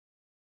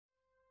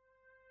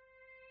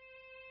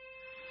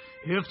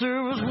If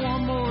there was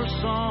one more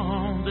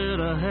song that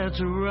I had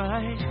to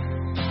write,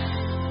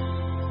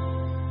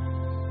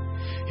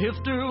 if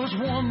there was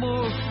one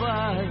more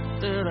fight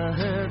that I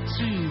had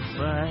to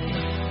fight,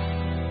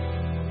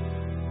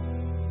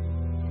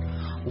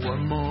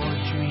 one more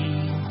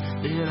dream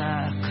that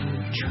I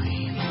could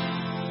dream,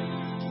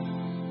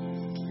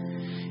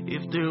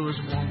 if there was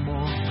one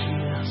more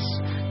kiss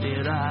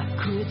that I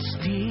could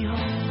steal,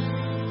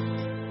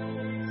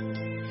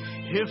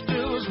 if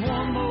there was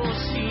one more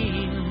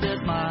scene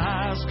that my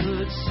eyes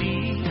could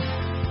see,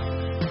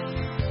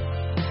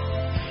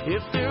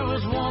 if there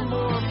was one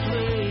more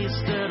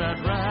place that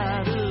I'd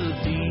rather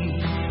be,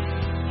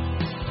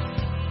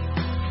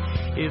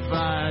 if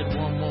I had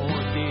one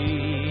more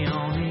day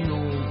on the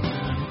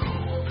open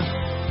cold,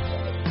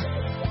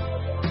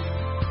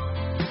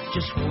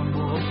 just one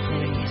more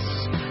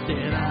place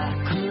that I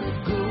could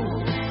go.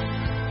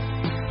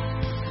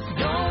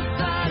 Don't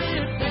fight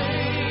it,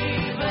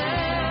 baby,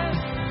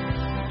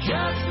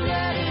 just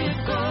let it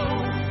go.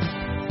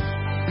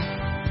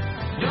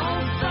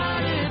 Don't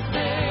fight it,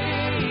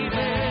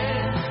 baby,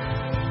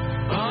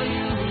 or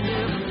you'll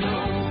never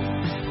know.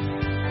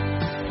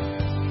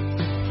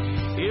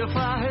 If I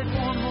had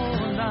one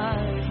more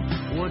night,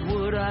 what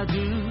would I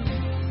do?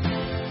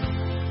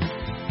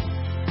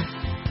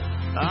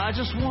 I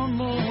just one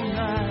more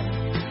night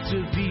to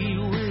be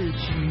with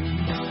you.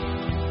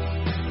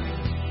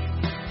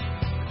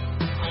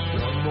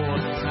 One more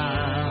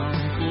time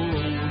for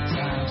old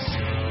time's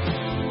sake.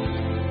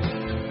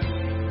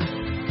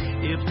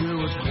 If there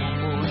was one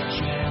more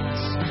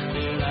chance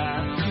that I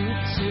could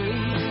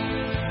take,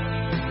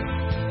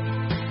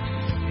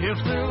 if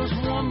there was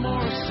one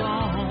more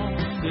song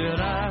that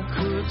I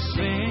could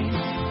sing,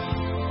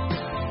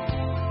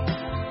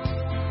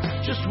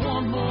 just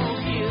one more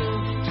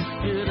gift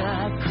that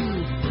I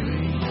could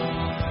bring,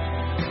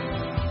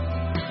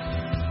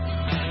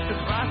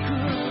 if I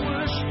could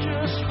wish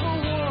just for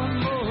one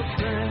more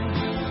thing,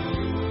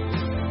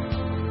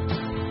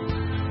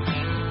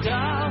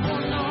 dial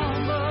one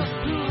number,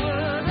 who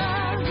would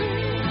I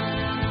read?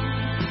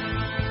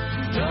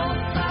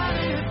 Don't fight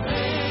it,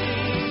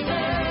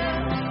 baby,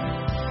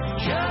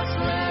 just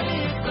let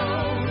it go.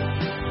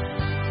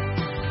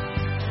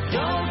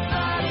 Don't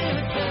fight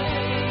it,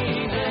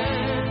 baby,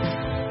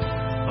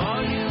 or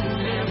you'll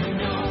never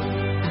know.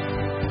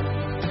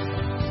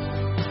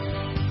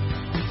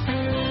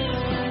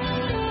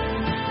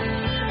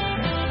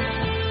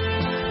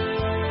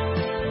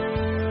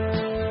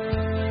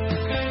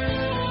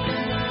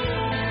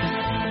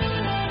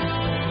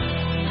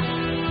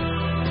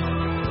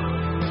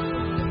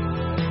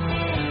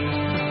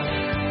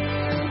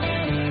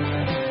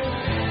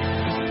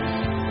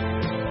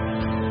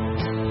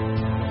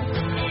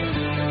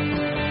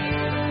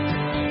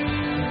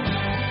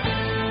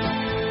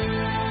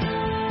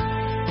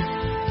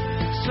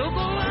 So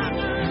go out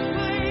there and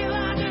play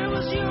like it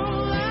was your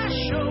last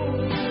show,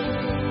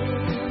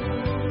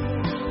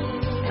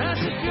 as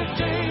if your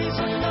days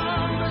are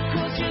numbered,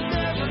 'cause you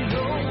never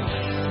know.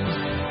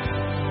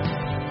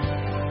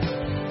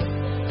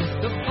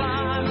 The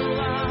final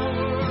hour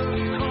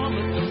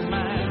cometh the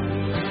man.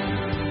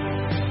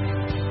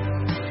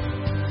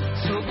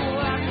 So go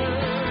out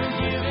there and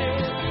give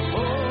it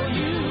all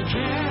you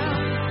can.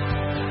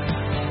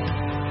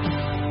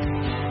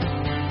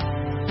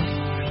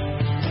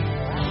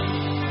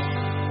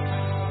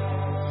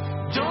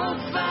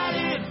 Don't fight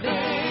it,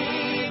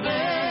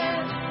 baby,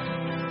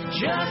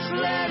 just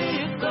let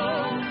it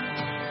go.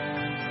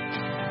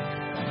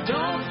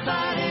 Don't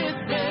fight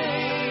it,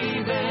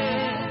 baby,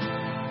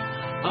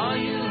 or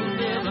you'll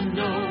never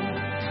know.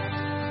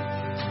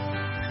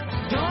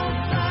 Don't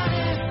fight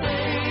it,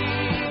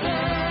 baby,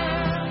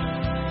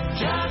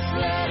 just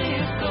let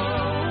it go.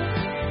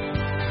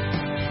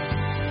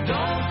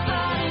 Don't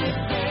fight it,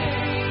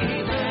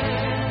 baby,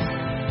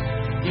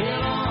 get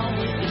on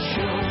with the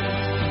show.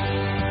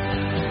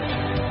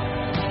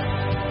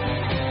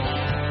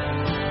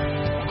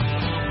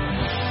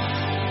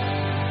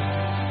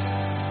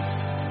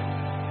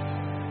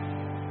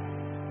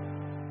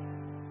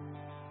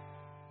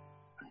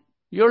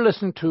 You're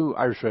listening to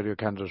Irish Radio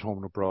Canada's Home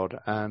and Abroad,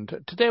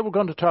 and today we're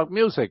going to talk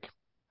music,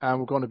 and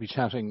we're going to be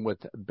chatting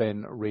with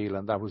Ben Reel,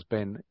 and that was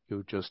Ben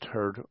you just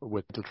heard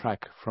with the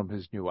track from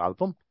his new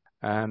album.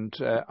 And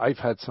I've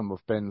had some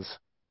of Ben's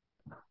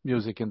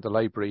music in the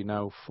library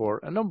now for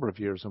a number of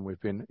years, and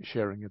we've been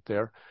sharing it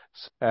there.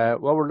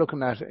 What we're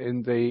looking at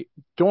in the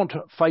Don't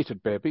Fight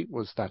It Baby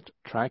was that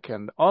track,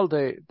 and all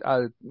the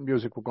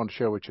music we're going to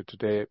share with you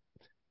today,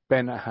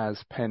 Ben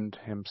has penned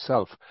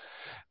himself.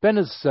 Ben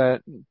is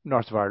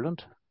north of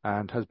Ireland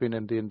and has been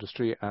in the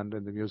industry and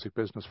in the music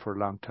business for a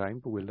long time,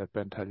 but we'll let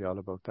Ben tell you all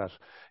about that.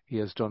 He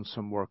has done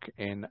some work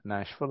in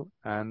Nashville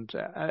and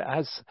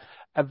has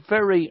a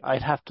very,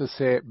 I'd have to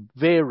say,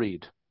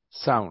 varied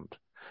sound,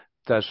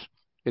 that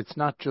it's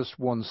not just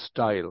one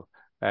style.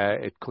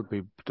 It could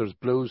be, there's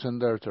blues in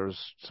there,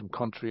 there's some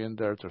country in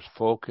there, there's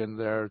folk in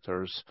there,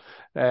 there's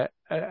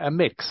a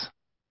mix.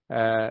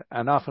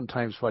 And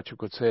oftentimes what you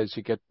could say is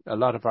you get a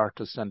lot of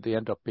artists and they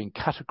end up being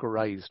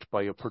categorized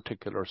by a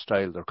particular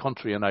style. They're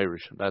country and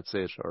Irish and that's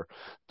it.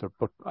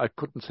 But I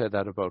couldn't say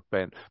that about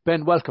Ben.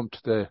 Ben, welcome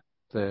to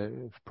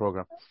the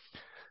program.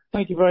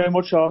 Thank you very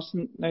much,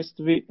 Austin. Nice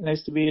to be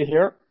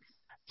here.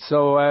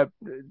 So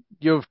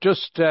you've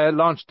just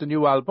launched a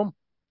new album.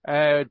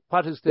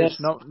 What is this?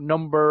 Yes.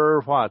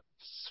 Number what?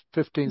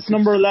 15? It's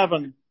number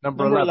 11.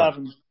 Number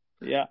 11.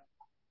 Yeah.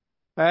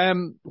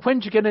 When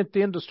did you get into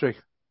the industry?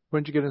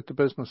 When did you get into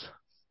business?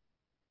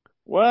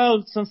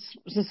 Well, since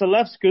I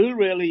left school,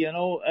 really,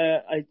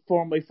 I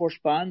formed my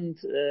first band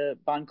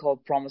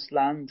called Promised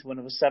Land when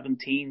I was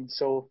 17.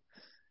 So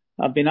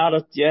I've been at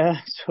it,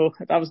 yeah. So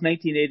that was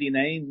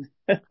 1989.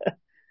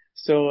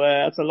 So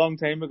that's a long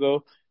time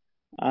ago.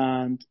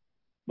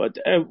 But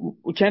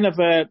we kind of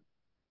had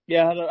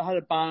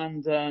a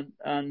band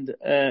and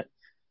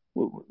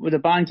with the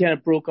band kind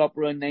of broke up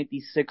around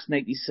 96,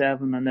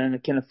 97, and then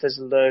it kind of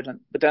fizzled out.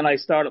 But then I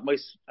started my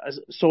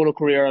solo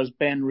career as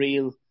Ben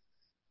Reel.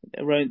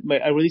 I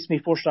released my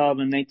first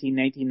album in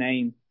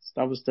 1999. So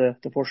that was the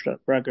first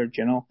record,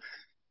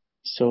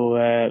 So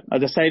I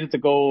decided to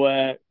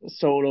go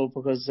solo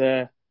because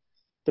the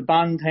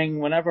band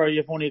thing, whenever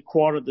you've only a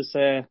quarter to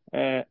say,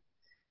 I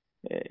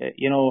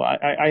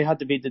had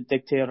to be the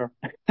dictator.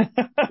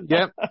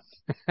 Yeah.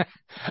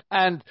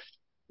 And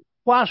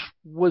what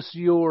was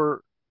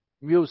your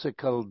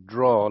musical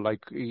draw?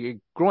 Like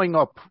growing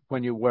up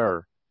when you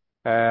were,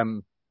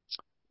 who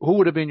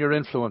would have been your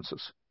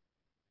influences?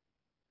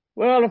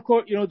 Well, of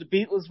course, the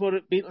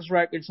Beatles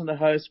records in the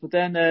house, but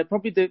then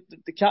probably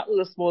the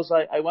catalyst was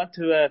I went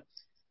to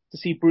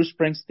see Bruce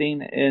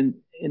Springsteen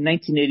in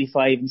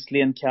 1985 in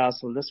Slane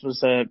Castle. This was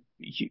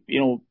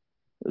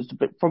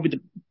probably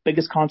the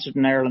biggest concert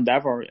in Ireland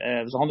ever.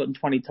 It was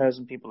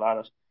 120,000 people at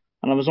it,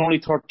 and I was only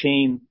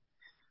 13.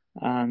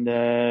 And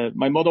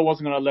my mother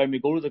wasn't going to allow me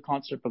to go to the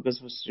concert because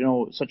it was,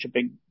 such a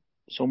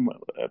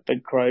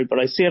big crowd. But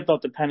I saved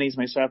up the pennies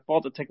myself,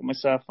 bought the ticket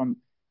myself, and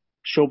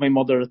showed my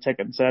mother the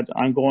ticket and said,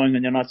 "I'm going,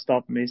 and you're not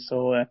stopping me."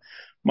 So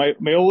my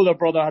older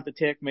brother had to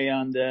take me,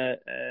 and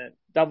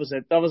that was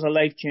it. That was a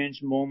life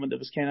changing moment. It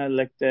was kind of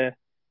like the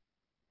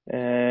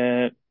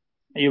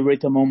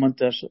eureka moment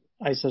that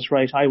I says,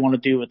 right, I want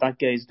to do what that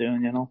guy's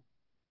doing,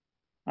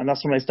 And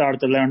that's when I started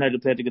to learn how to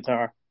play the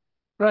guitar.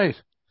 Right.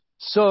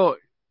 So,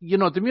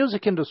 the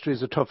music industry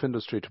is a tough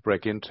industry to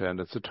break into, and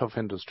it's a tough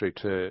industry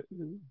to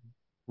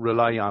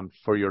rely on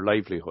for your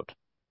livelihood.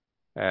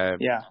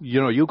 Yeah.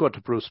 You go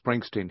to Bruce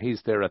Springsteen,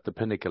 he's there at the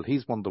pinnacle.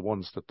 He's one of the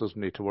ones that doesn't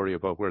need to worry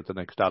about where the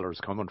next dollar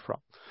is coming from.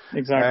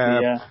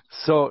 Exactly, yeah.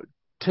 So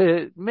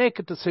to make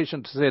a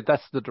decision to say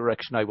that's the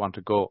direction I want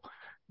to go,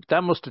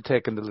 that must have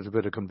taken a little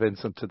bit of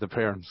convincing to the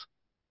parents.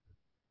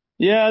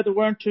 Yeah, they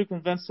weren't too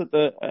convinced at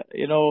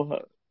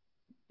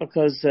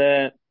because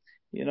I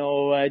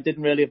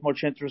didn't really have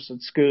much interest in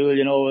school.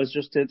 I was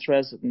just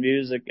interested in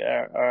music,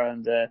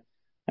 and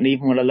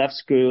even when I left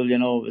school, it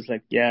was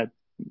like,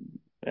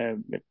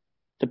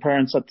 the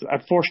parents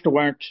at first they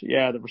weren't.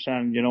 Yeah, they were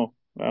saying,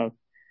 well,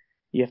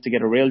 you have to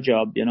get a real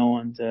job,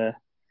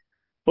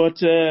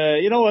 But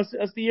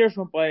as the years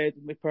went by,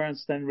 my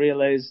parents then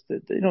realized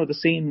that the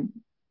scene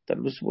that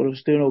was what I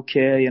was doing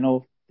okay,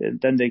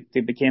 then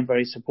they became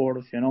very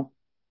supportive,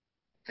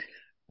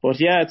 But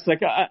yeah, it's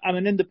like I'm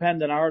an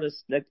independent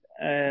artist. Like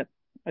I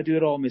do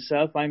it all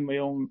myself. I'm my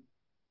own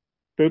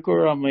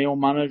booker. I'm my own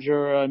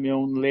manager. I'm my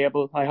own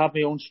label. I have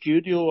my own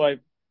studio.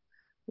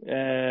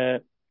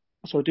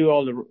 So I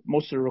do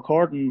most of the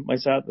recording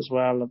myself as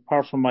well.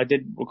 Apart from I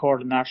did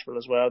record in Nashville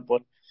as well.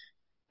 But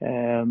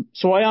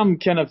so I am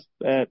kind of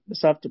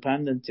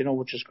self-dependent,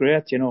 which is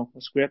great.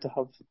 It's great to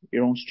have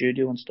your own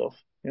studio and stuff.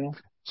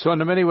 So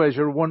in many ways,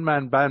 you're a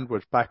one-man band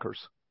with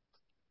backers.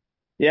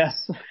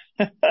 Yes.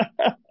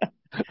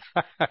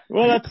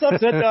 Well, that's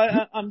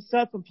it. I'm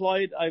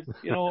self-employed. I've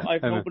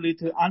nobody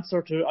to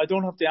answer to. I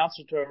don't have to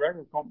answer to a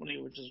record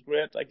company, which is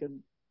great. I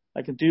can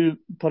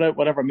put out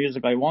whatever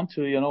music I want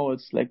to.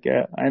 It's like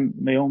I'm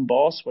my own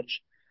boss,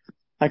 which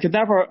I could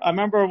never. I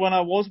remember when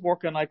I was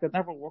working, I could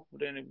never work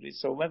with anybody.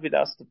 So maybe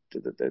that's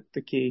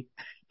the key.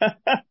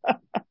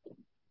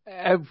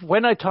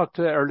 When I talked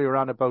earlier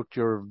on about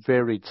your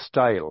varied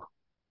style,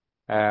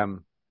 I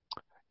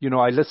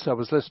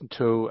was listening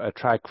to a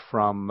track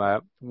from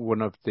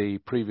one of the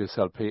previous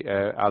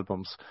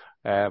albums.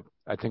 I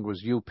think it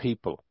was You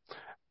People.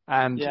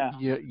 And, yeah.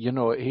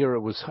 Here it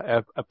was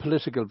a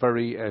political,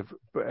 very,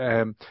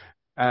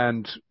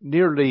 and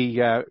nearly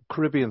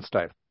Caribbean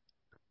style.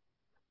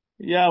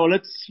 Yeah, well,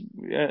 it's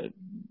a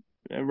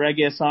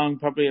reggae song.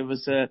 Probably it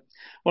was. I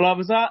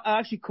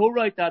actually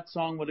co-wrote that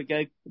song with a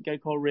guy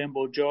called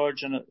Rainbow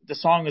George, and the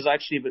song is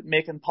actually about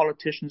making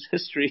politicians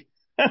history.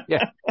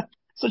 Yeah.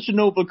 Such a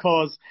noble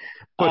cause.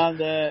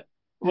 And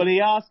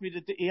he asked me to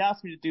do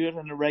it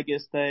in a reggae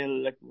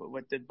style, like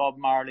with the Bob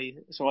Marley.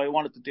 So I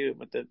wanted to do it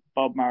with the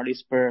Bob Marley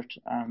spirit.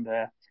 And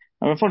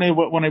funny,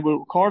 when I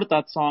recorded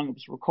that song, it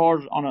was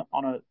recorded on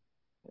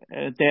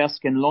a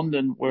desk in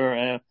London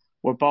where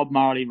Bob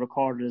Marley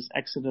recorded his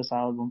Exodus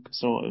album.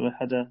 So it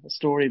had a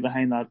story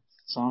behind that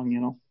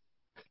song,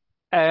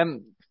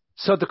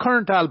 So the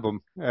current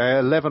album,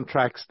 11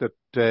 tracks that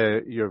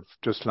you've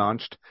just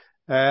launched,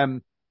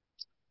 I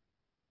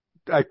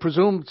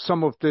presume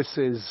some of this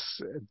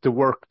is the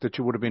work that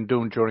you would have been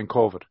doing during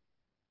COVID.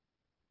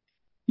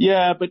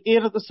 Yeah, but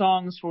 8 of the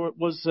songs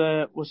was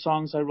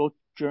songs I wrote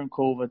during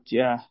COVID.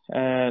 Yeah,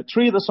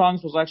 3 of the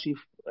songs was actually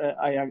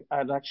I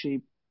had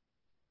actually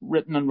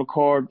written and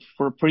recorded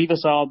for a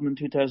previous album in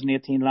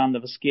 2018, Land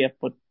of Escape,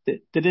 but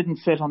they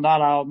didn't fit on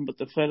that album, but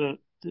they fit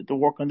the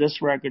work on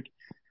this record.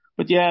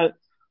 But yeah,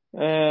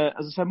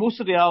 as I said, most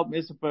of the album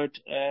is about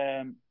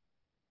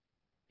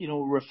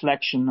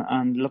reflection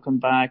and looking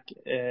back.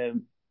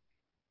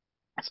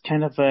 It's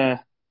kind of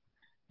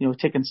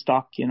taking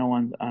stock,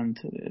 and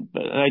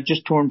but I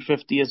just turned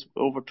 50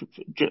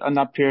 in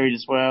that period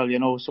as well,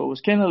 so it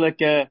was kind of like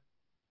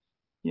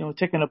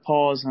taking a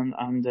pause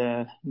and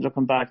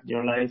looking back at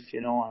your life,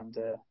 and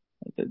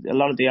a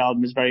lot of the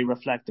album is very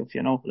reflective,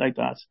 like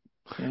that.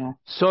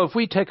 So if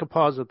we take a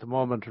pause at the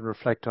moment and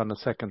reflect on the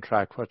second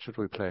track, what should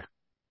we play?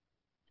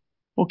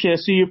 Okay,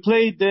 so you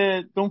played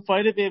the Don't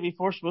Fight It Baby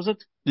first, was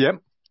it? Yep.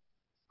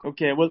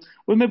 Okay, well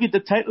maybe the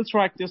title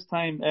track this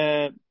time,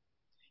 a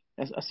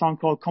song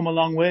called Come a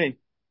Long Way.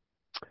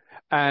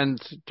 And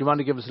do you want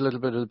to give us a little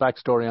bit of the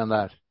backstory on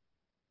that?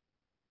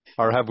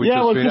 Or have we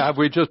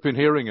just been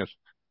hearing it?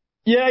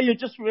 Yeah, you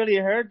just really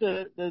heard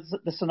the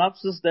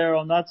synopsis there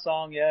on that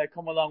song. Yeah,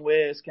 Come a Long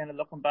Way is kind of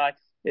looking back.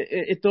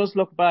 It does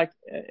look back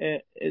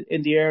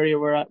in the area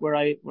where I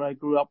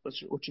grew up,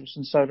 which was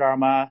in South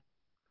Armagh,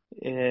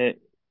 in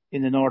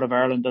the north of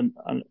Ireland, and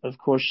of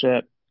course,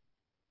 I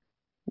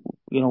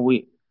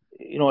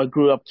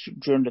grew up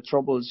during the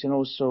Troubles,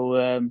 so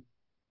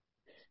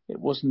it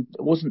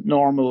wasn't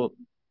normal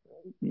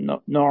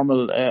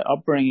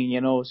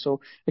upbringing,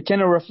 so it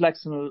kind of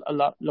reflects on a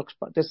lot.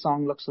 This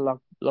song looks a lot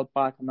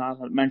back on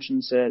that. It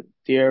mentions the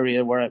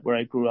area where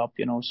I grew up,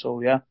 so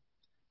yeah,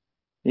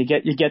 you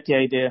get the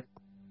idea.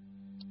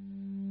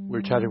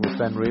 We're chatting with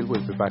Ben Reel.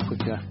 We'll be back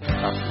with you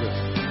after this.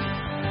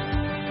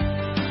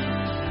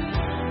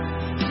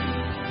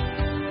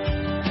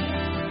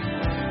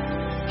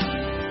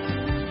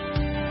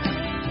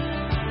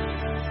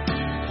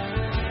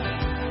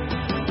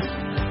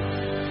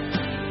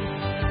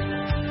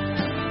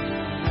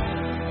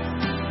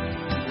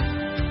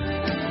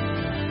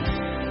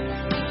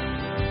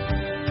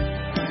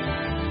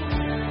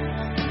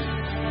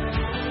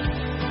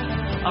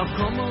 I've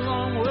come a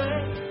long way,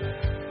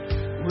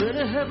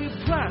 really heavy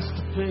price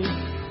to pay.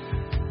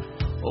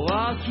 Oh,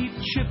 I'll keep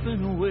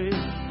chipping away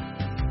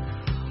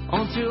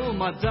until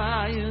my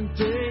dying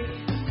day.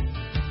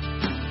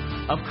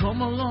 I've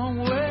come a long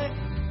way,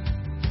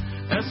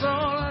 that's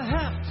all I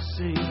have to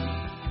say.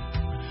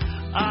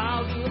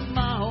 I'll do it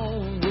my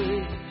own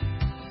way,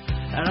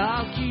 and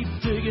I'll keep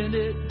digging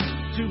it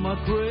to my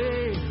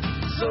grave.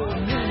 So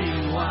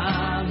many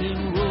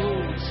winding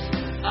roads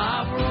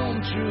I've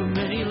roamed through,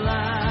 many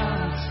lands.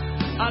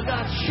 I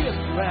got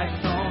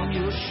shipwrecked on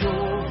your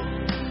shore.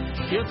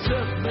 You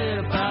took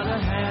me by the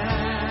hand.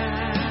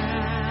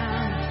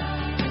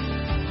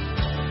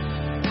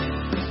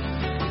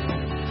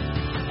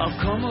 I've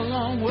come a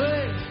long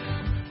way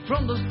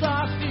from those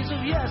dark days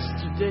of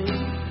yesterday.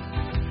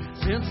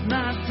 Since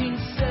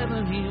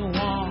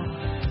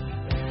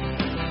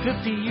 1971,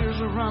 50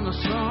 years around the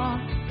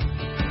sun.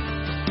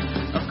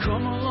 I've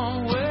come a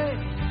long way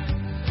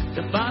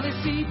to finally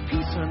see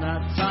peace in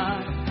that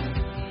time.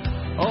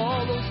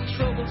 All those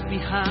troubles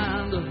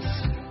behind us,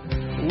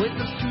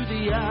 witness to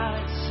the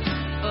eyes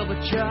of a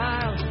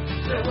child.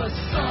 There were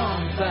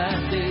some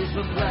bad days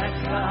with black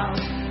clouds,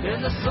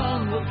 and the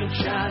sun looking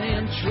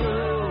shining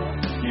true.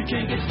 You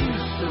can't get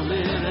used to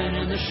living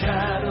in the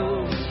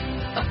shadows,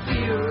 a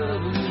fear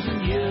of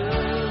losing you.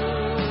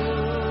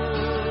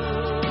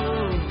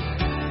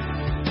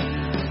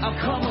 I've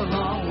come a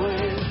long way.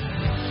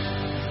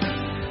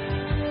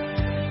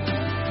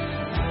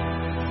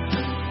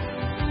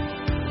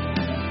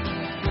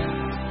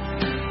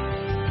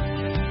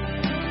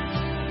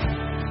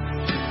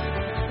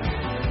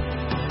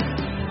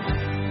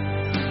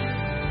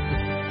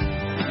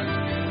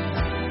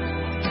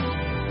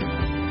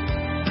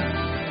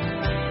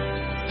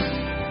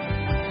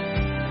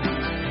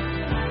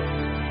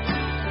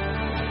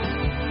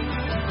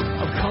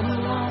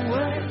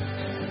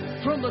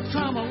 The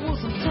time I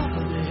was on top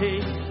of the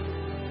hay,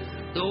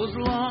 those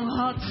long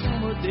hot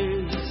summer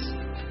days,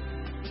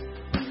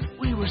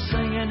 we were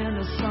singing in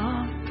the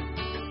sun.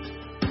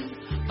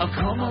 I've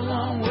come a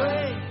long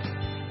way,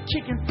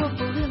 kicking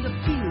football in the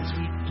fields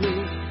we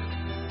played.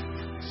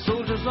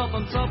 Soldiers up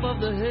on top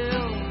of the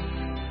hill,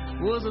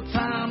 was a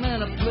time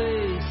and a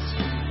place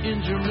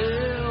in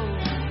Jamil.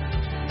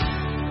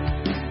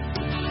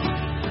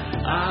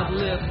 I've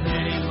left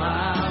many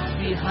miles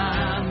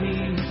behind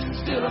me,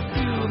 still a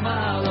few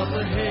miles up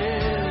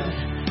ahead.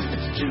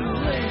 It's too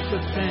late to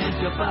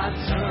think about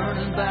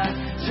turning back,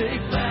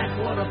 take back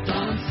what I've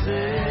done and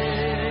said.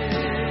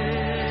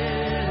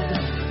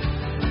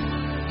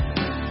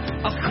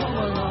 I've come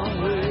a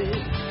long way.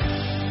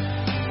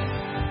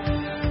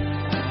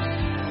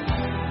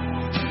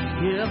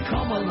 Yeah, I've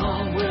come a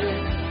long way.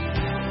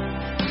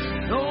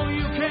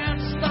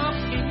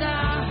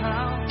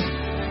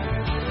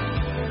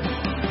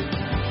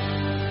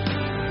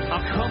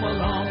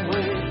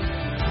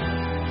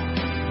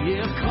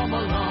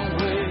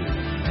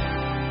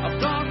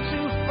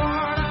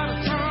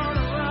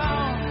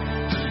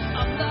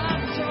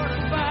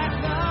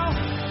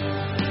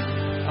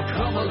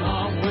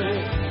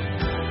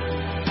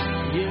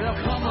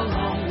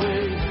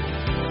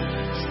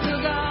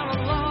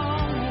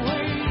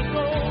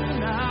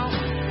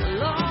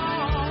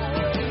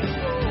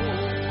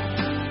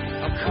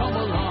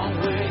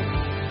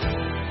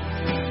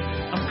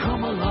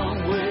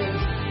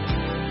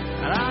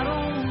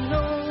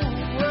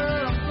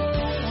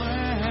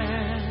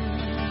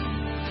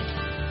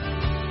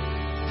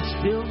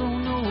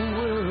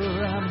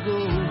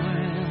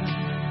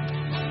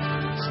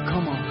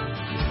 come on,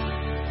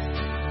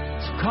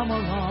 so come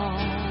along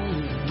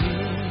with me.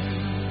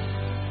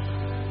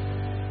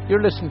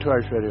 You're listening to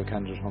Irish Radio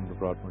Canada Home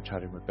Abroad. We're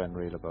chatting with Ben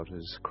Reel about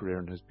his career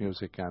and his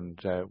music, and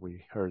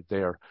we heard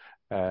there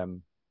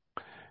Come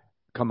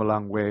a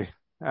Long Way.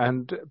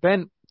 And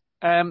Ben,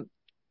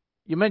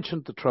 you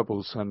mentioned the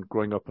troubles and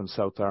growing up in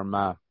South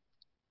Armagh.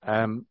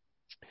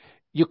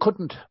 You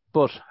couldn't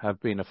but have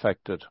been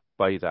affected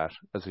by that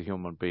as a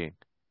human being.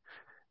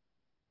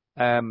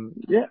 Well,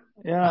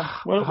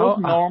 it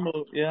wasn't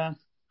normal. Yeah.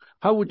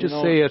 How would you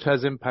say it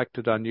has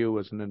impacted on you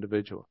as an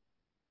individual?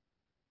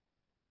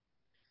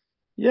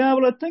 Yeah,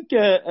 well, I think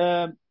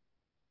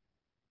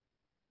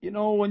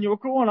when you were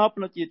growing up,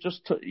 and you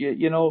just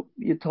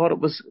you thought it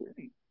was,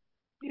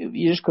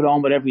 you just got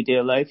on with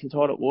everyday life. You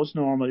thought it was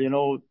normal,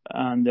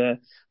 and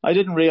I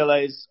didn't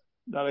realize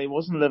that I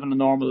wasn't living a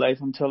normal life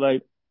until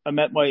I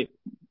met my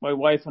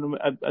wife, and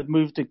I'd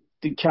moved to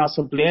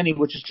Castleblaney,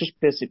 which is just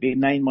basically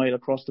 9 miles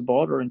across the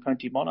border in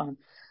County Monaghan.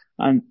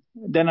 And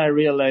then I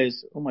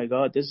realized, oh my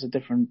God, this is a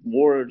different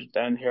world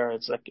down here.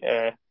 It's like,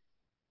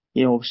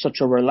 such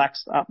a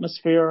relaxed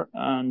atmosphere.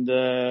 And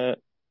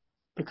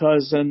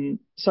because in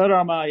South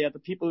Armagh, the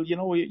people,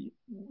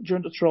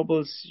 during the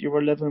troubles, you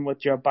were living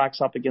with your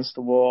backs up against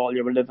the wall.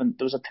 There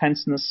was a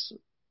tenseness,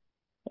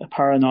 a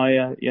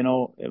paranoia,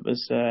 it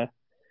was,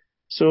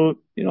 so,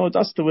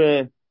 that's the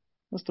way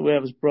I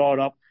was brought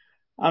up.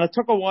 And it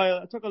took a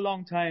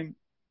long time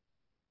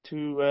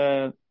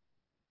to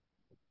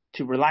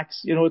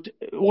relax. It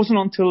wasn't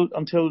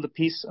until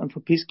peace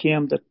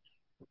came that,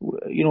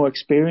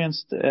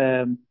 experienced,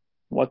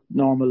 what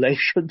normal life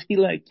should be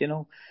like,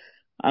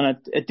 and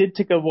it did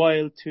take a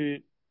while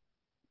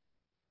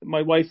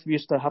my wife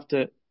used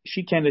to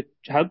she kind of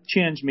helped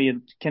change me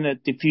and kind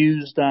of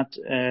diffuse that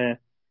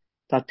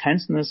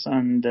tenseness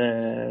and,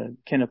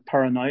 kind of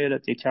paranoia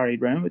that you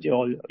carried around with you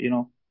all,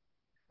 It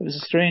was a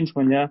strange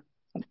one, yeah.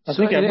 I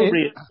think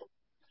everybody.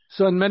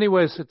 So in many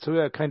ways, it's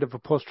a kind of a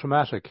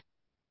post-traumatic.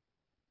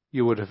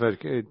 You would have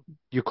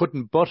you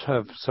couldn't but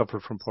have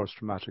suffered from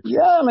post-traumatic.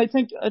 Yeah, and I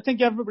think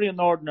everybody in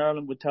Northern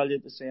Ireland would tell you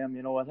the same.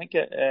 I think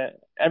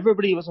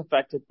everybody was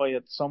affected by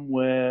it some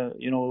way.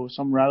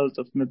 Some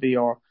relative maybe,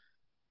 or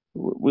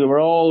we were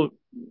all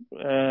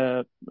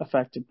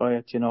affected by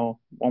it.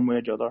 One way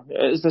or the other.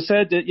 As they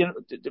said,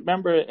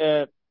 remember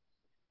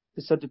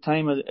they said the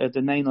time of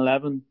the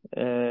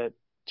 9/11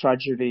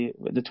 tragedy,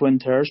 the Twin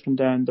Towers come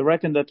down. They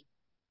reckon that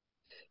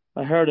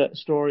I heard a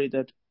story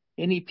that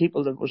any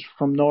people that was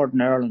from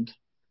Northern Ireland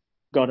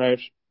got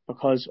out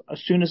because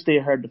as soon as they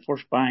heard the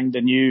first bang,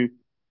 they knew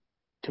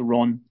to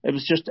run. It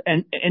was just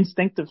an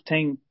instinctive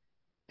thing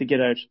to get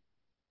out.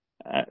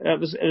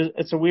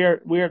 It's a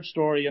weird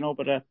story,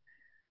 but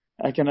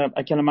I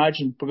can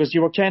imagine because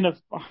you were kind of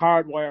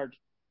hardwired.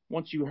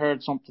 Once you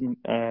heard something,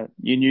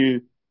 you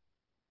knew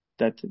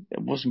that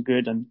it wasn't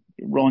good and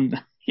run.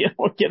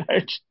 Get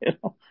out.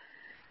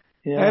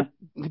 Yeah.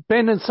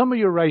 Ben, in some of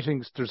your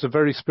writings, there's a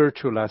very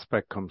spiritual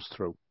aspect comes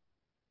through.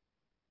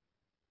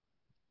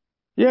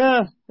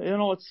 Yeah,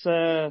 it's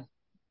the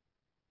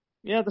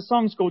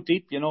songs go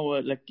deep.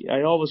 Like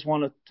I always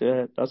wanted.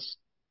 That's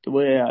the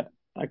way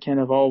I kind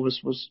of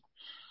always was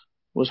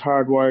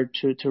hardwired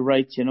to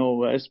write.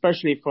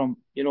 Especially from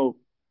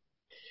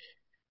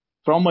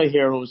my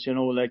heroes.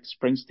 Like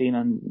Springsteen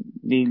and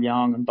Neil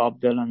Young and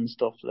Bob Dylan and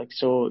stuff. Like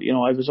so,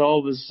 I was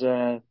always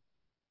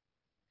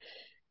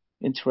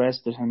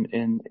interested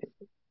in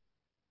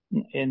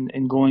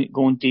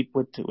going deep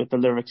with the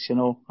lyrics,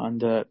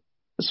 and I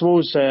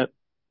suppose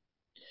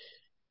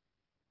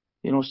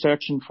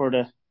searching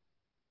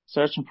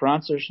for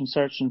answers and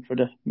searching for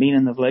the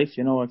meaning of life,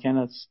 and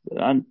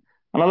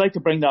I like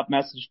to bring that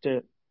message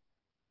to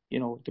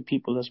to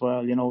people as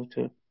well,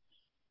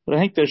 but I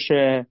think there's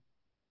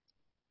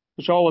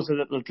always a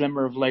little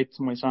glimmer of light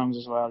to my songs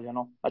as well,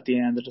 at the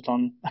end of the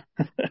tunnel.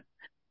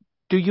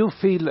 Do you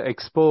feel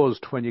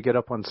exposed when you get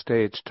up on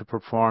stage to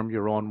perform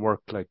your own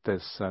work like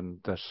this?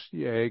 And that,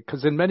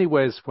 because in many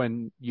ways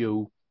when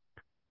you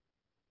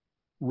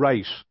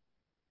write,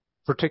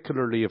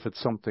 particularly if it's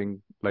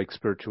something like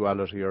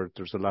spirituality or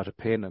there's a lot of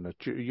pain in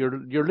it,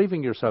 you're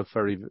leaving yourself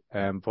very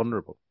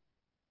vulnerable.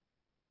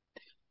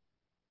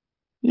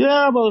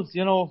 Yeah, well,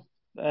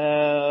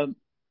 I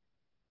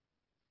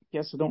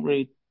guess I don't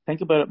really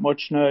think about it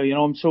much now.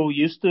 I'm so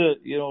used to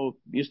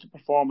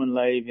performing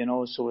live,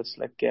 so it's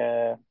like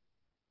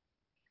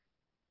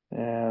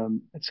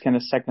it's kind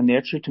of second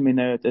nature to me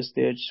now at this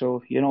stage.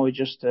 So, you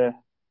just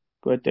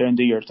go out there and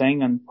do your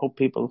thing and hope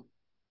people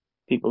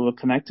will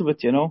connect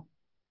with it, and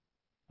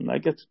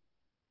like it.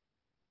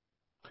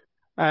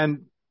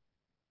 And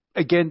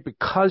again,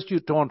 because you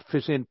don't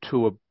fit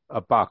into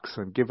a box,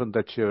 and given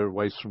that your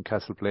wife's from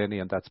Castleblaney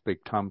and that's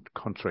big town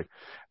country.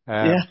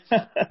 Yeah,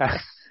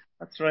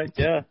 that's right,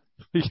 yeah.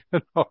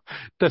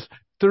 That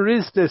there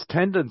is this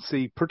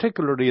tendency,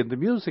 particularly in the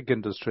music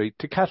industry,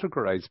 to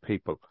categorize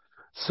people.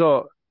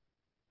 So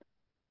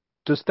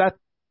does that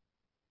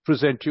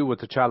present you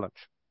with a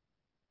challenge?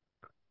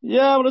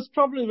 Yeah, well, it's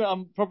probably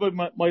I'm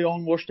my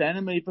own worst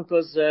enemy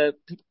because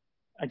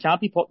I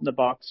can't be put in the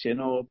box, you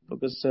know,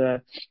 because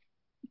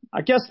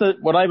I guess that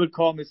what I would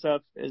call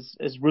myself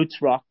is roots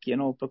rock, you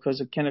know,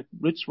 because it kind of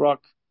roots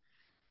rock.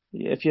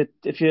 If you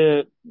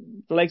the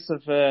likes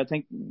of I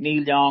think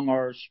Neil Young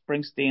or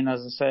Springsteen,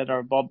 as I said,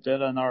 or Bob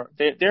Dylan, or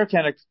they're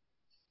kind of,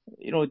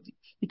 you know,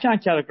 you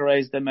can't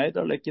categorize them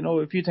either. Like, you know,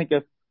 if you think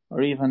of,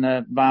 or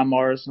even Van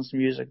Morrison's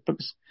music,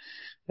 because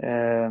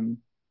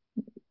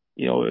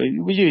you know,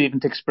 would you even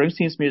take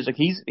Springsteen's music?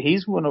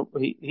 He's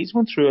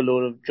went through a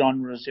load of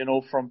genres, you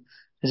know, from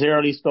his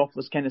early stuff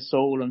was kind of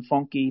soul and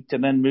funky to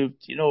then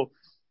moved, you know,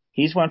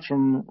 he's went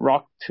from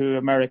rock to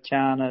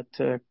Americana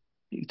to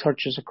he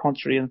touches a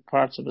country in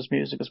parts of his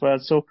music as well.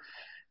 So,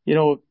 you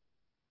know,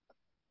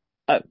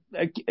 I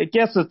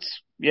guess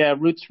it's, yeah,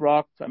 roots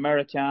rock,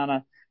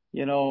 Americana,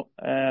 you know,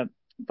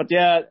 but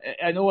yeah,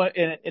 I know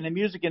in a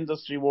music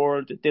industry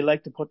world, they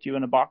like to put you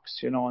in a box,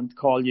 you know, and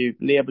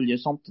label you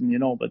something, you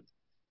know, but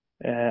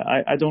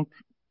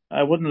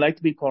I wouldn't like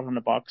to be put in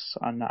a box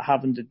and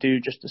having to do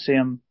just the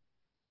same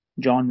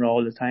genre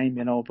all the time,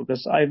 you know,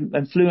 because I'm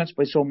influenced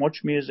by so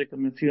much music.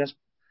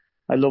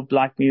 I love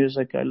black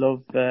music. I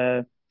love,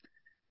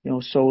 you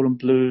know, soul and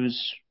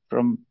blues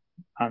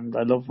and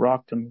I love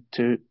rock and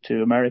to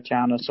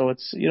Americana. So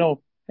it's, you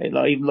know,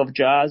 I even love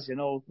jazz, you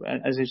know,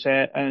 as you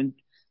say, and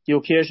the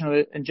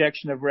occasional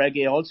injection of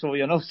reggae also,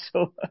 you know,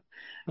 so,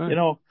 you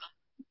know,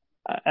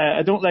 I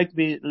wouldn't like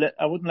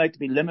to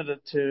be limited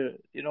to,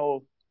 you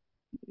know,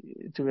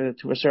 to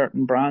a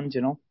certain brand,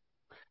 you know.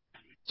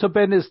 So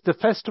Ben, is the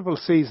festival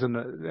season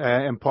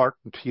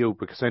important to you?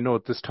 Because I know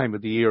at this time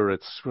of the year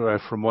it's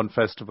from one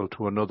festival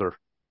to another.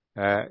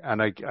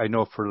 And I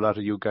know for a lot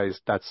of you guys,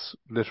 that's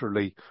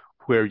literally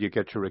where you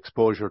get your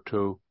exposure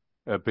to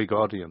a big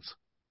audience.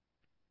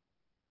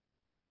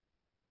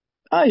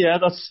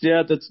 There's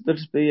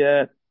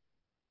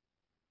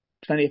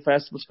plenty of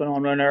festivals going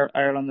on around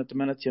Ireland at the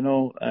minute, you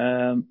know.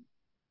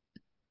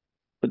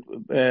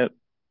 But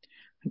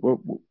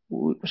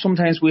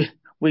sometimes we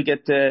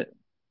get put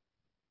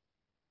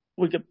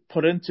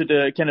into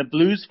the kind of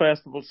blues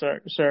festival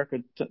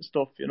circuit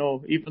stuff, you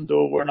know, even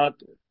though we're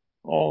not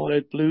all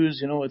out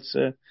blues, you know. It's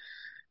a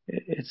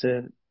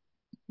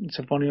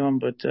funny one,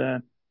 but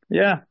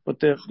but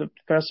the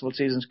festival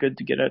season's good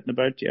to get out and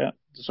about, the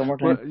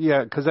summertime. Well,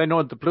 yeah, because I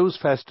know the Blues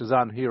Fest is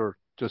on here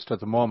just at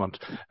the moment,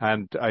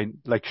 and I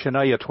like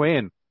Shania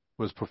Twain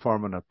was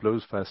performing at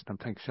Blues Fest. I'm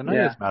thinking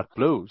Shania's not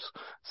blues,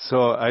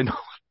 so I know.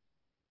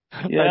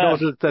 Yeah. I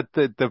noticed that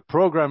the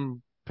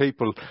program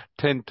people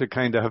tend to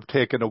kind of have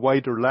taken a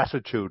wider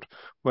latitude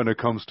when it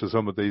comes to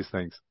some of these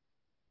things.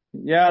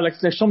 Yeah, like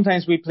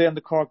sometimes we play in the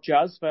Cork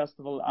Jazz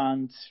Festival,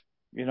 and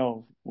you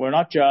know, we're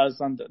not jazz,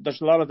 and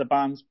there's a lot of the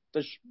bands.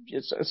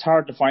 It's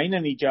hard to find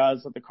any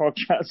jazz at the Cork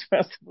Jazz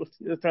Festival,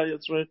 to tell you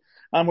the truth.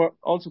 And we're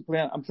also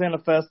I'm playing a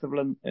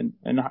festival in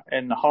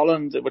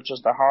Holland, which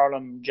is the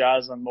Harlem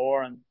Jazz and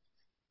More, and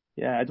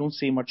yeah, I don't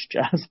see much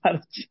jazz at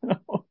it, you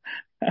know.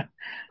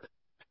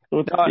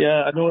 So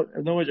yeah, I know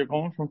where you're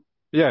coming from.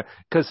 Yeah,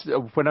 because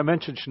when I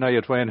mentioned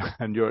Shania Twain,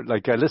 and you're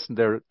like, I listened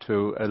there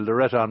to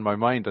Loretta on My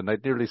Mind, and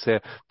I'd nearly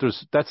say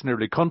that's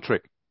nearly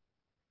country.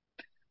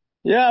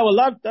 Yeah,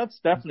 well, that's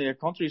definitely a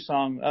country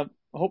song. I'm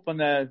hoping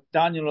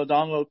Daniel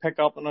O'Donnell will pick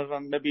up on it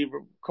and maybe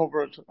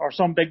cover it, or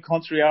some big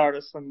country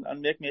artist,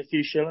 and make me a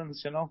few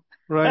shillings, you know.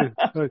 Right.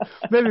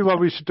 Maybe what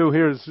we should do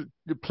here is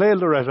play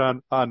Loretta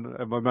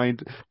on My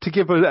Mind to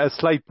give a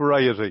slight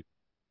variety.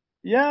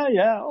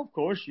 Yeah, of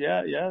course,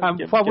 yeah.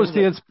 What was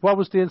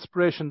the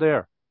inspiration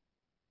there?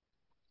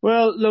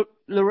 Well, look,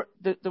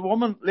 the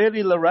woman,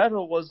 Lady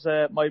Loretta, was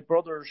my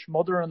brother's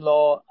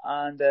mother-in-law,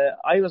 and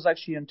I was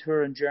actually on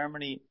tour in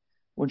Germany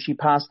when she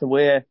passed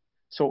away.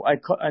 So I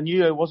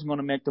knew I wasn't going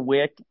to make the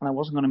wake, and I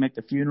wasn't going to make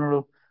the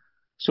funeral.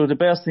 So the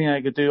best thing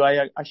I could do,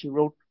 I actually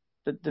wrote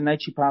the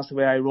night she passed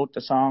away. I wrote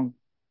the song,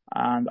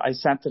 and I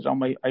sent it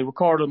I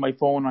recorded on my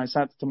phone, and I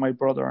sent it to my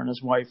brother and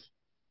his wife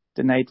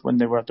the night when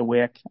they were at the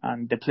wake,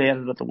 and they played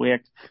it at the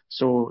wake.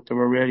 So they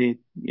were really,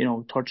 you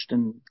know, touched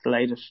and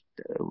delighted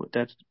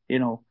that, you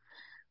know,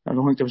 I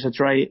don't think there was a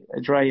dry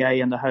eye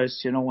in the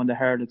house, you know, when they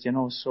heard it, you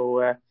know. So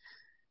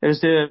it was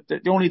the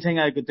only thing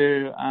I could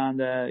do, and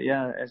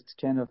it's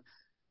kind of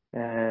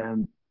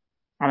and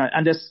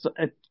this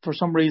for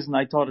some reason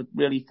I thought it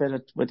really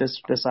fitted with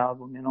this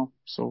album, you know.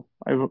 So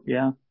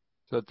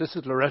So this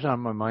is Loretta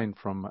on My Mind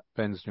from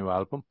Ben's new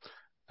album,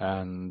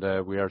 and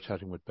we are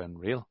chatting with Ben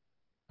Reel,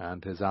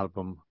 and his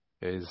album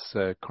is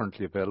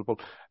currently available.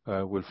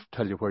 We'll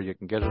tell you where you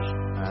can get it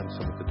and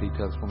some of the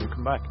details when we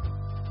come back.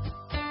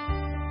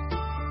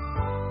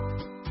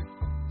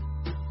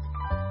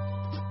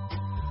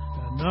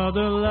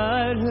 Another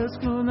light has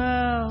gone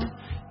out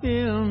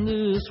in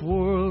this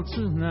world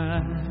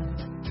tonight,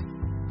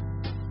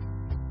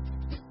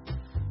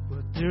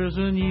 but there's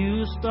a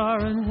new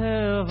star in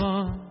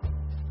heaven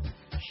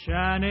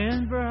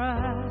shining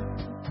bright.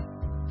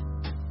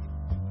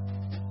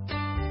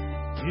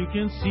 You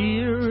can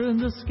see her in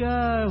the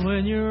sky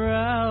when you're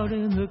out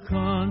in the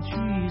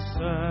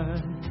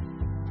countryside.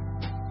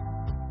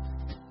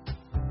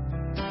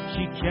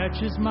 She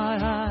catches my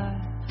eye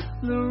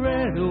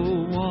Loretto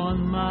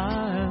on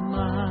my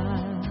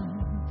mind.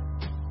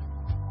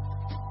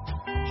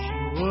 She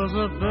was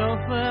a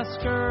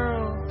Belfast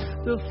girl,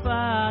 the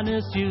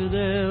finest you'd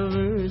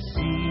ever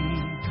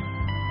see.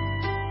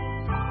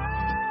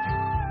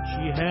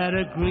 She had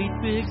a great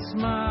big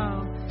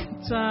smile,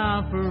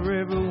 time for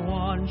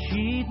everyone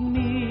she'd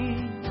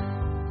meet.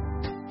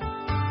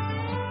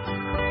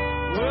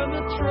 When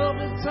the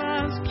troubled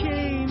times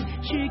came,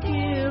 she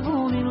gave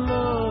only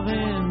love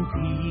and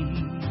peace.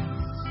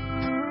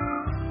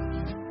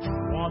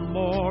 One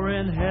more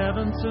in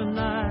heaven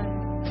tonight,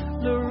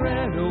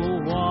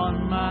 Loretto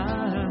on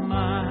my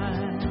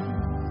mind.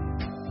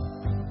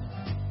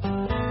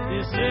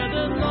 They said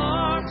the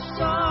North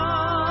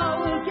Star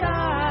will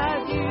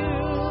guide you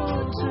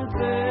to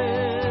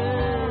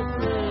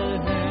Bethlehem,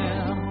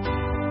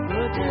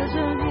 but there's a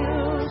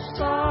new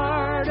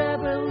star that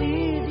will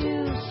lead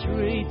you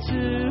straight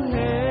to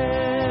heaven,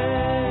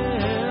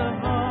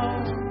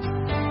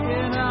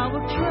 and I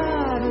will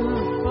try to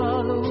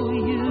follow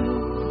you.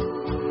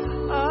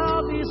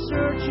 I'll be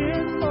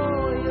searching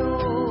for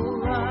your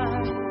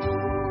light,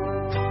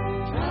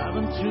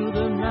 driving through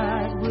the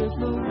night with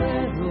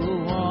Loretto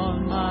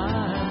on my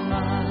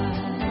mind.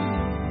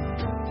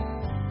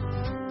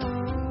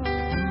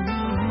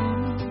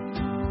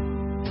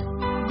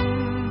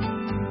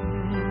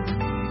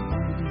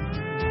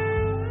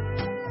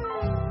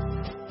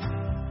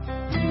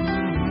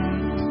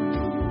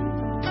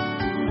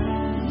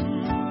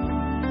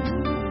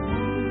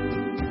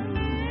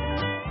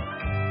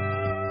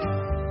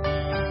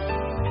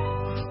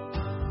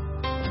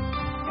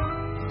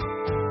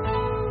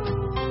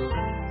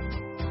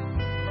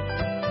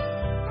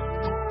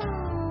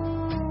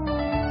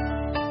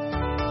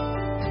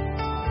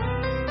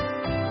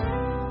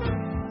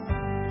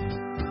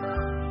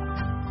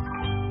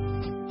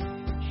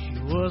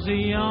 Was a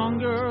young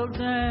girl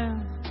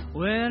then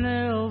when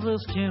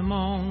Elvis came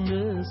on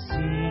the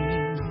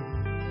scene.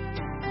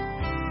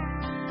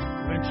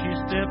 When she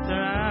stepped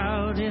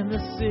out in the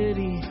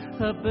city,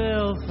 a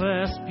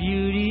Belfast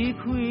beauty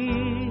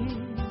queen.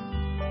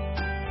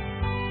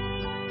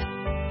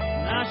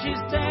 Now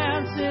she's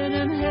dancing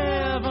in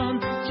heaven,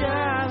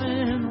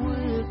 jiving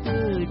with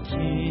the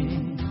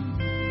king.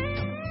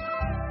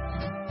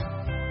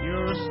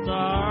 You're a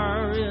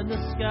star in the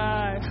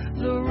sky,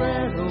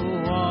 Loretto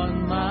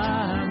on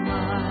my mind.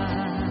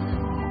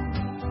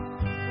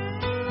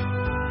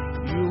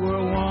 You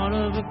were one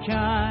of a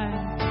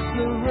kind,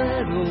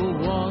 Loretto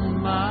on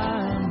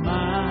my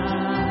mind.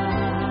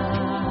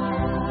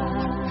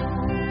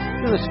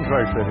 You're listening to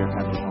Irish Radio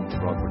Canada's Home to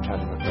Broad. We're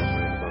chatting with Ben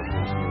Ray about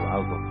his new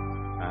album,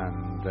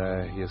 and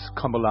he has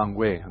come a long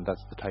way, and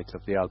that's the title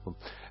of the album.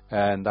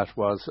 And that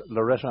was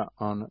Loretta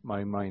on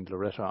My Mind,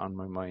 Loretta on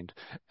My Mind.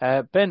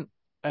 Ben,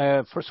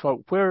 first of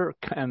all, where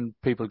can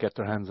people get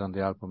their hands on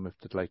the album if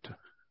they'd like to?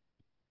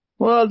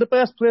 Well, the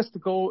best place to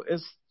go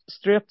is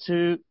straight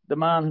to the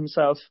man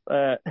himself.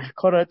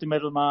 Cut out the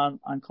middleman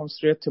and come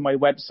straight to my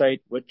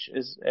website, which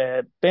is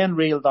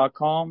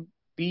benreel.com,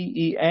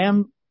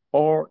 BEMREEL.com.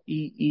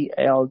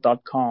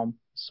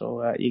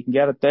 So you can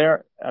get it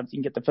there. You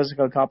can get the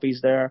physical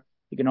copies there.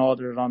 You can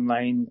order it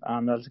online,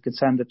 and you can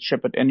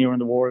ship it anywhere in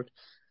the world.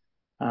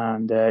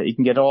 And you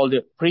can get all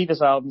the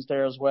previous albums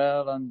there as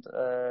well, and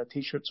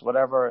T-shirts,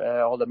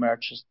 whatever. All the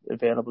merch is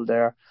available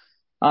there.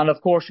 And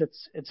of course,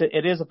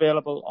 it is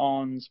available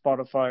on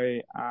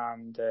Spotify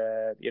and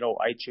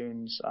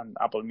iTunes and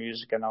Apple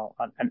Music and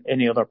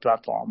any other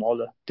platform, all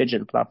the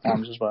digital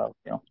platforms as well.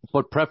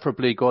 But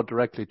preferably go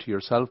directly to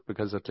yourself,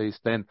 because at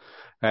least then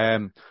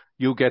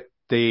you get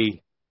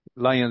the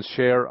lion's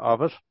share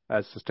of it,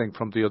 as distinct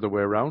from the other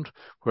way around,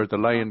 where the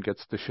lion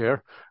gets the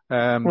share.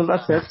 Well,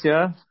 that's it,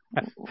 yeah.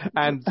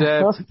 And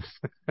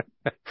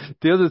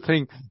the other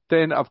thing,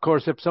 then, of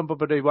course, if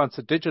somebody wants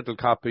a digital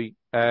copy,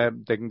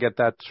 they can get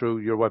that through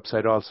your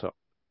website also.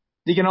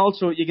 You can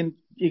also you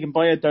can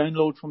buy a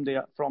download from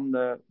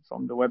the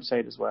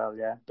website as well.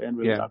 Yeah,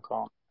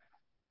 benreel.com.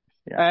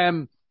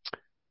 Yeah.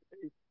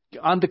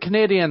 On the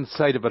Canadian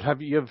side of it,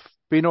 have you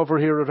been over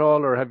here at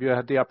all, or have you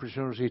had the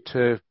opportunity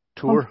to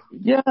tour?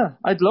 Yeah,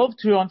 I'd love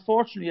to.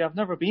 Unfortunately, I've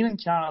never been in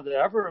Canada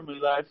ever in my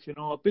life.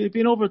 I've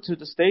been over to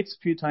the States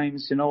a few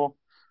times.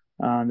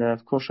 And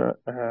of course,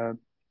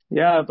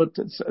 yeah, but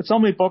it's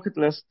on my bucket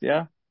list.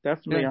 Yeah,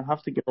 definitely, I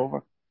have to get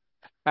over.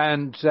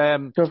 And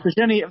so if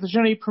there's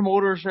any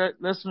promoters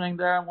listening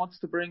there and wants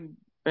to bring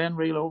Ben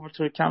Reel over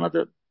to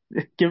Canada,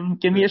 give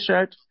me a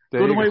shout.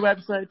 Go to my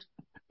website.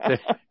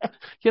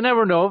 You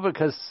never know,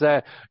 because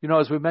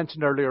as we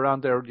mentioned earlier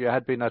on there, you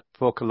had been at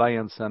Folk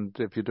Alliance, and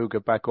if you do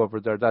get back over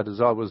there, that is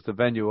always the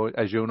venue,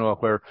 as you know,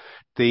 where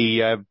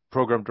the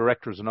program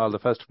directors and all the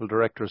festival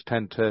directors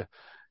tend to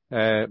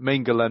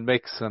mingle and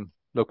mix and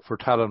look for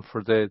talent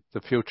for the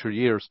future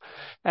years.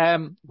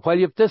 While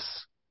you have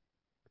this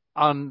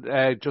on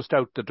just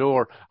out the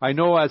door, I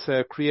know as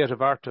a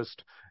creative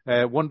artist,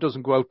 one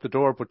doesn't go out the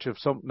door, but you have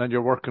something and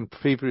you're working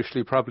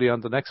feverishly probably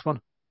on the next one.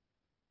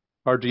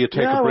 Or do you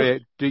take a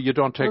break? You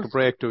don't take a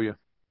break, do you?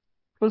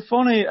 Well,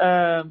 funny.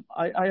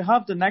 I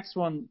have the next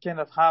one kind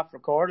of half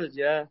recorded,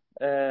 yeah.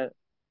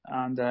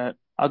 And I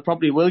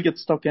probably will get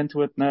stuck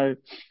into it now,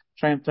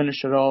 try and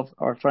finish it off,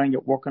 or try and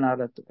get working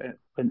at it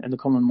in the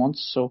coming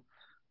months. So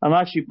I'm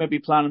actually maybe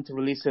planning to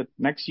release it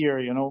next year,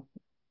 you know.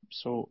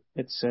 So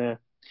it's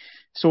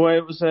so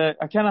it was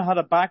I kind of had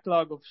a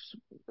backlog of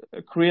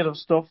creative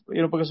stuff,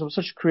 you know, because it was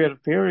such a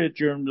creative period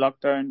during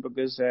lockdown.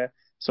 Because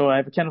so I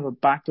have a kind of a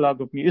backlog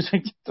of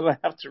music that I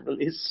have to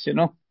release, you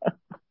know.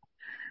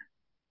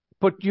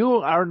 But you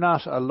are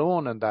not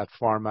alone in that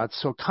format.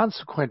 So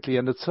consequently,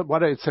 and it's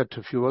what I said to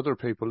a few other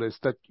people, is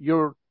that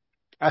you're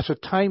at a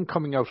time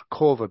coming out of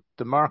COVID,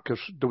 the market,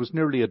 there was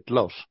nearly a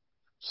glut.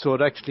 So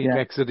it actually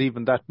makes it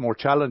even that more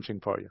challenging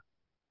for you.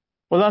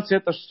 Well, that's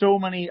it. There's so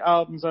many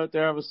albums out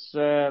there. I was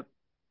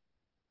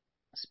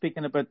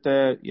speaking about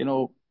the, you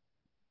know,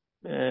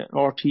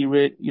 RT,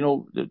 you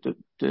know,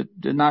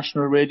 the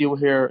national radio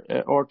here,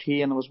 RT,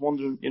 and I was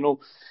wondering, you know,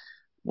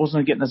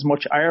 wasn't getting as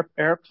much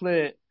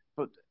airplay.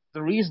 But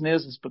the reason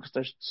is because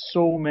there's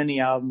so many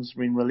albums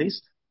being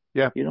released.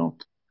 Yeah. You know.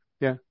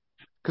 Yeah.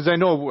 Because I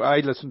know I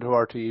listen to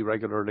RTE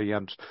regularly,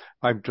 and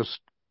I'm just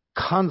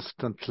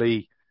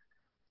constantly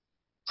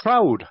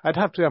proud.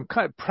 I'm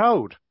kind of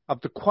proud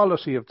of the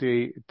quality of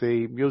the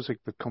music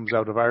that comes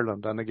out of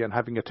Ireland. And again,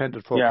 having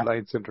attended Folk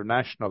Alliance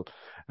International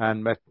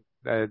and met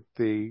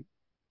the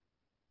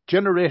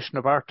generation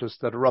of artists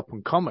that are up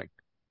and coming,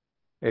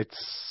 it's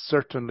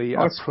certainly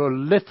a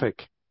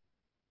prolific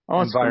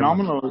it's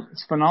phenomenal.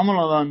 It's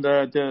phenomenal, and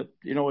the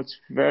you know, it's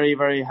very,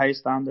 very high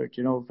standard.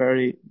 You know,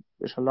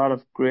 there's a lot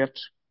of great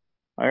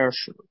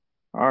Irish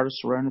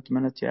artists around at the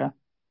minute. Yeah.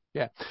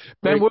 Yeah.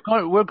 Ben,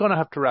 we're going to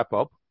have to wrap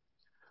up.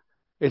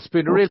 It's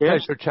been a real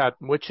pleasure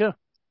chatting with you.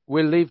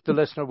 We'll leave the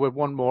listener with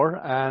one more,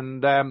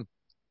 and I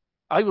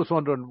was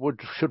wondering,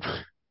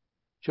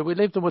 should we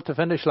leave them with the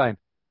finish line?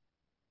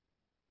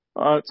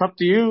 It's up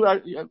to you.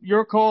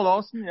 Your call,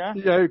 Austin. Yeah.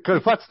 Yeah.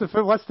 Cause what's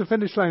the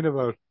finish line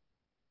about?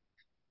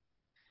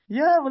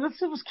 Yeah, well, it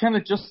was kind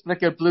of just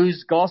like a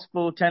blues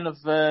gospel kind of,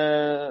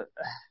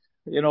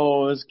 you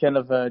know, it was kind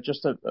of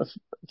just a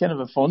kind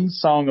of a fun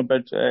song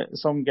about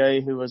some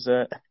guy who was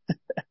a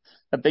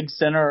big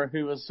sinner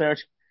who was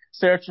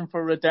searching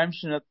for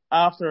redemption at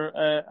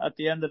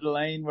the end of the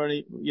line, where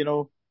he, you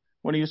know,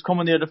 when he was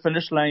coming near the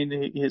finish line,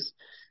 his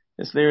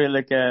lyric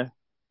like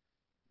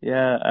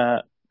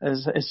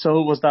his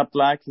soul was that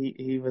black.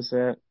 He was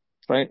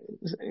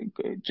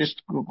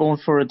just going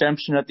for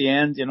redemption at the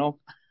end, you know.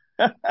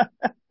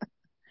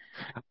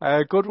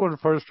 A good one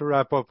for us to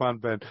wrap up on,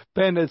 Ben.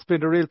 Ben, it's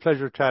been a real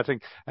pleasure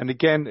chatting. And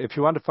again, if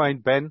you want to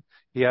find Ben,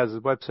 he has his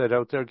website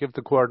out there. Give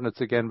the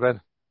coordinates again, Ben.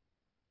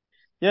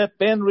 Yeah,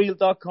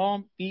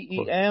 benreel.com,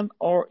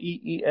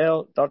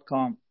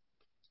 benreel.com.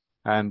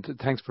 And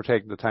thanks for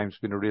taking the time. It's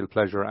been a real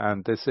pleasure.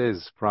 And this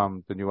is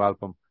from the new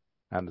album,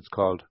 and it's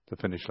called The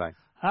Finish Line.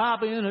 I've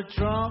been a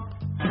drunk,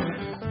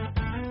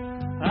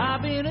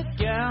 I've been a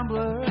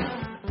gambler,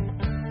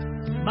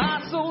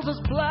 my soul's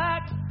as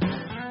black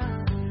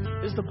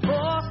as the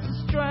Boston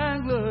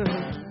Strangler.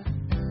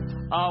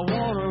 I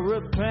want to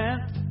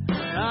repent,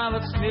 now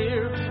it's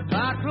near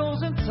my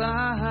closing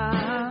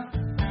time.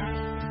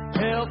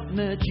 Help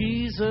me,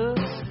 Jesus,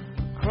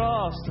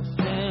 cross the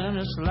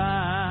finish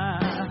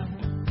line.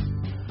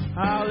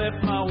 I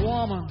left my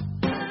woman,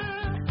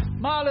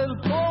 my little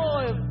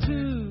boy of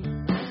 2.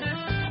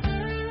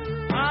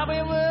 I've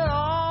been with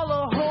all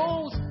the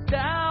hoes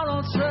down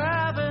on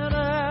Traven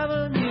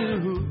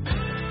Avenue.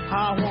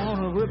 I want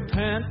to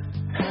repent,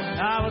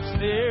 now it's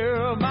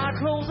near my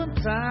closing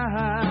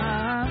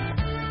time.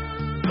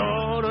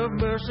 Lord have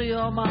mercy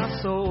on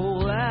my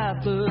soul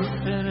at the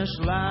finish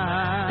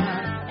line.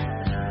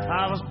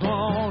 I was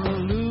born a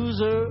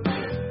loser,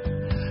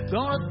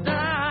 gonna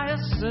die a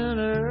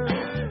sinner.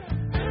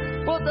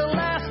 But the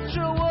last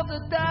throw of the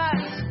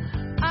dice,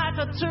 I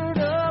could turn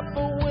up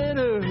a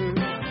winner.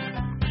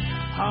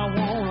 I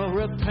wanna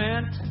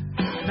repent,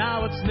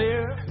 now it's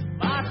near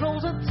my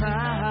closing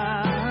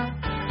time.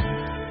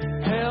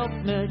 Help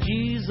me,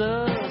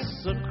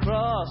 Jesus,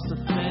 across the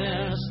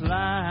finish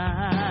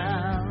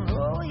line.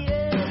 Oh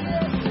yeah.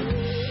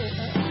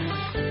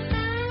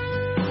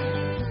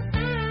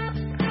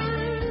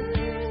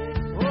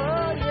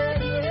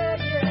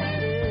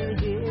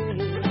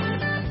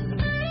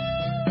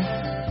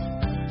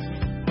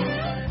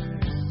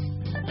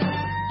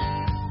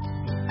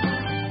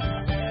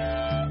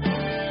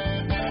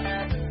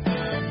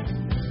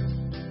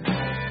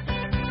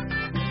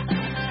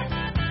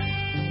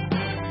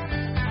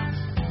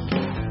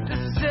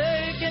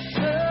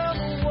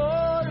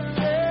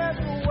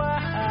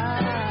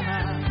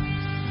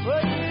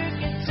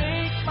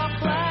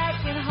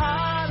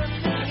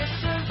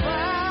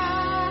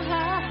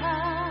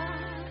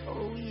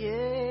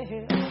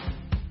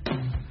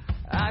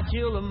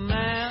 Kill a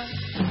man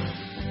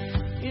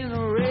in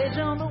a rage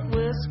on the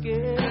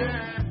whiskey.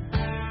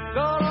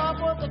 Got off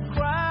with a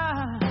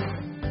crime.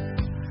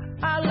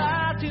 I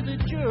lied to the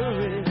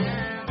jury,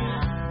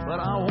 but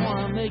I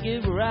wanna make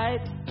it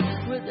right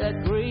with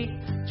that great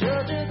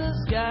judge in the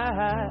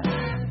sky.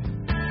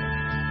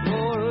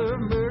 for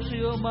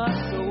mercy on my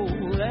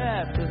soul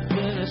at the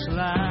finish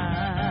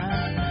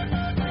line.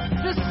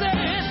 To say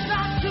it's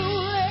not too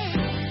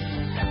late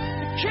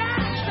to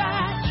catch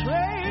that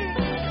train.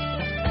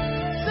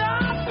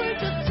 Some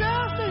preacher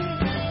tells me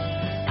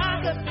I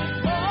could be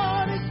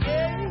born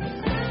again.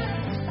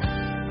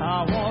 I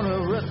want to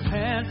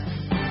repent.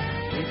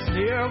 It's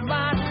near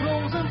my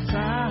closing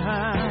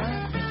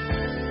time.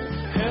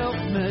 Help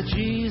me,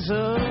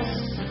 Jesus,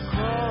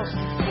 across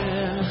the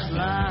finish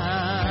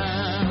line.